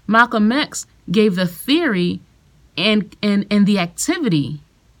 Malcolm X gave the theory and the activity,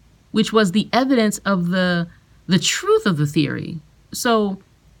 which was the evidence of the truth of the theory. So,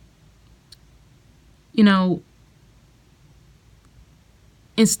 you know,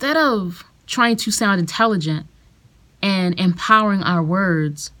 instead of trying to sound intelligent and empowering our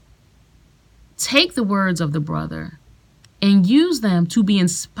words, take the words of the brother and use them to be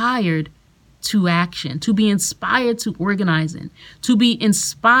inspired to action, to be inspired to organizing, to be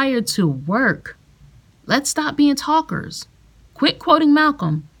inspired to work. Let's stop being talkers. Quit quoting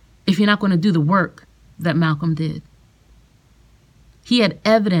Malcolm if you're not going to do the work that Malcolm did. He had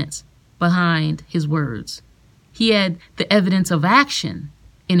evidence behind his words. He had the evidence of action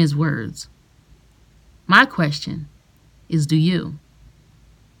in his words. My question is, do you?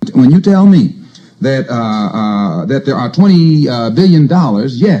 When you tell me that that there are $20 billion,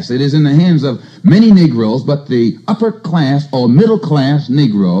 yes, it is in the hands of many Negroes, but the upper class or middle class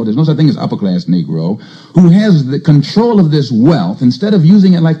Negro, there's no such thing as upper class Negro, who has the control of this wealth, instead of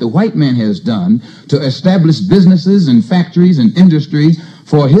using it like the white man has done to establish businesses and factories and industry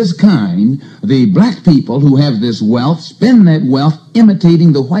for his kind, the black people who have this wealth spend that wealth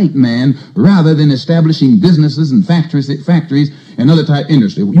imitating the white man rather than establishing businesses and factories and other type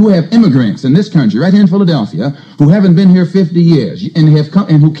industry. You have immigrants in this country, right here in Philadelphia, who haven't been here 50 years and have come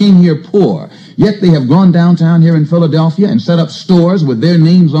and who came here poor. Yet they have gone downtown here in Philadelphia and set up stores with their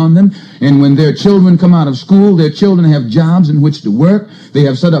names on them. And when their children come out of school, their children have jobs in which to work. They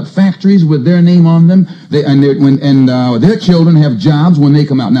have set up factories with their name on them. Their children have jobs when they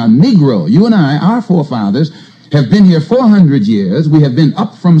come out. Now, Negro, you and I, our forefathers, have been here 400 years. We have been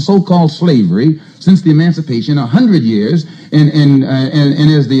up from so-called slavery since the emancipation 100 years. And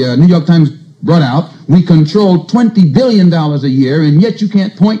as the New York Times brought out, we control $20 billion a year, and yet you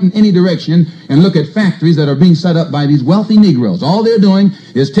can't point in any direction and look at factories that are being set up by these wealthy Negroes. All they're doing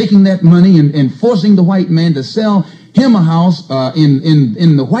is taking that money and forcing the white man to sell him a house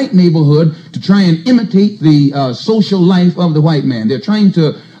in the white neighborhood to try and imitate the social life of the white man. They're trying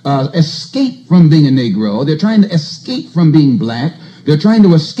to escape from being a Negro. They're trying to escape from being black. They're trying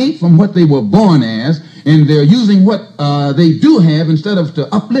to escape from what they were born as, and they're using what they do have instead of to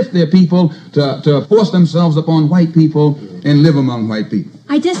uplift their people to force themselves upon white people and live among white people.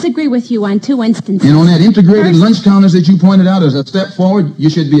 I disagree with you on two instances. And on that integrated lunch counters that you pointed out as a step forward, you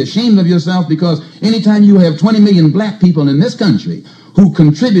should be ashamed of yourself, because anytime you have 20 million black people in this country who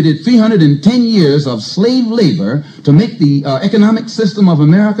contributed 310 years of slave labor to make the economic system of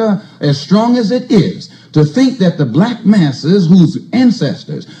America as strong as it is, to think that the black masses whose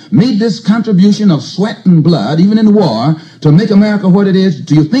ancestors made this contribution of sweat and blood, even in war, to make America what it is,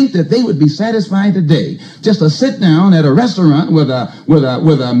 do you think that they would be satisfied today just to sit down at a restaurant with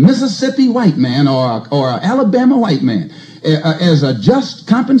a Mississippi white man or an Alabama white man as a just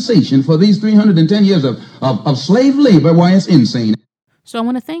compensation for these 310 years of slave labor? Why, it's insane. So I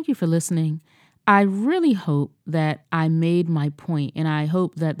want to thank you for listening. I really hope that I made my point, and I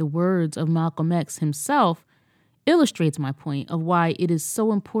hope that the words of Malcolm X himself illustrates my point of why it is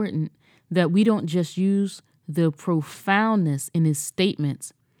so important that we don't just use the profoundness in his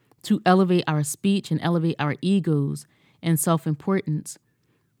statements to elevate our speech and elevate our egos and self-importance,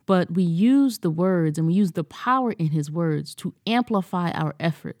 but we use the words and we use the power in his words to amplify our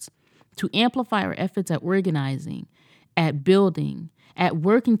efforts at organizing, at building, at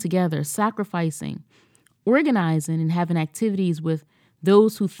working together, sacrificing, organizing, and having activities with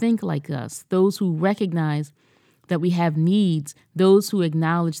those who think like us, those who recognize that we have needs, those who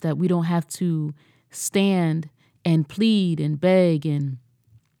acknowledge that we don't have to stand and plead and beg and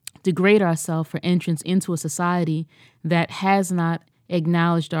degrade ourselves for entrance into a society that has not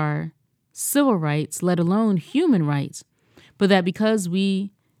acknowledged our civil rights, let alone human rights, but that because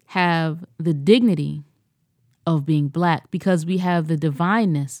we have the dignity of being black, because we have the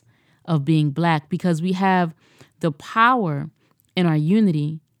divineness of being black, because we have the power in our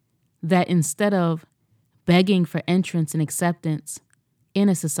unity, that instead of begging for entrance and acceptance in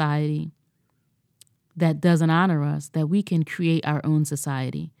a society that doesn't honor us, that we can create our own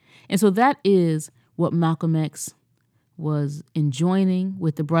society. And so that is what Malcolm X was enjoining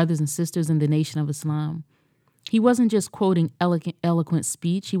with the brothers and sisters in the Nation of Islam. He wasn't just quoting eloquent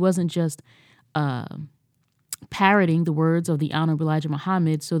speech. He wasn't just parroting the words of the Honorable Elijah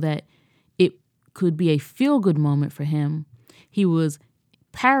Muhammad so that it could be a feel-good moment for him. He was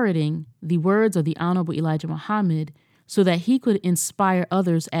parroting the words of the Honorable Elijah Muhammad so that he could inspire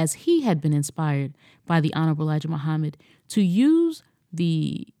others as he had been inspired by the Honorable Elijah Muhammad to use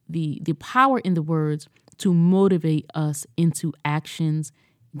the power in the words to motivate us into actions,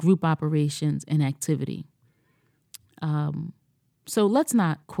 group operations, and activity. So let's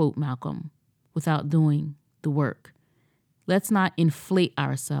not quote Malcolm without doing the work. Let's not inflate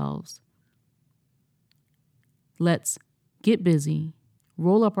ourselves. Let's get busy,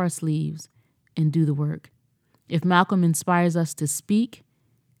 roll up our sleeves, and do the work. If Malcolm inspires us to speak,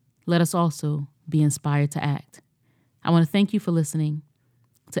 let us also be inspired to act. I want to thank you for listening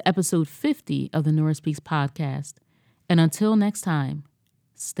to episode 50 of the Nora Speaks podcast. And until next time,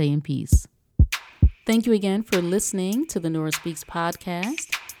 stay in peace. Thank you again for listening to the Nora Speaks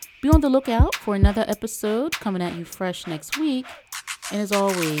podcast. Be on the lookout for another episode coming at you fresh next week. And as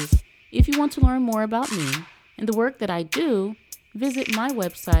always, if you want to learn more about me and the work that I do, visit my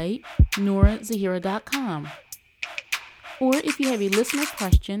website, norazahira.com. Or if you have a listener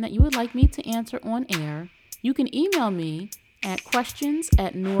question that you would like me to answer on air, you can email me at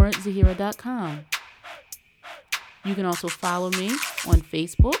questions@norazahira.com. You can also follow me on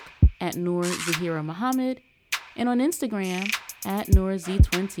Facebook at Nora Zahira Muhammad and on Instagram at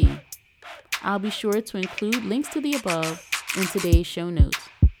NoraZ20. I'll be sure to include links to the above in today's show notes.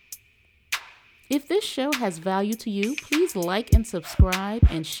 If this show has value to you, please like and subscribe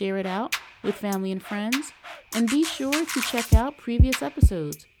and share it out with family and friends. And be sure to check out previous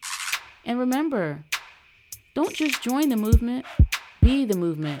episodes. And remember, don't just join the movement, be the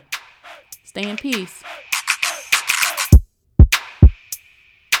movement. Stay in peace.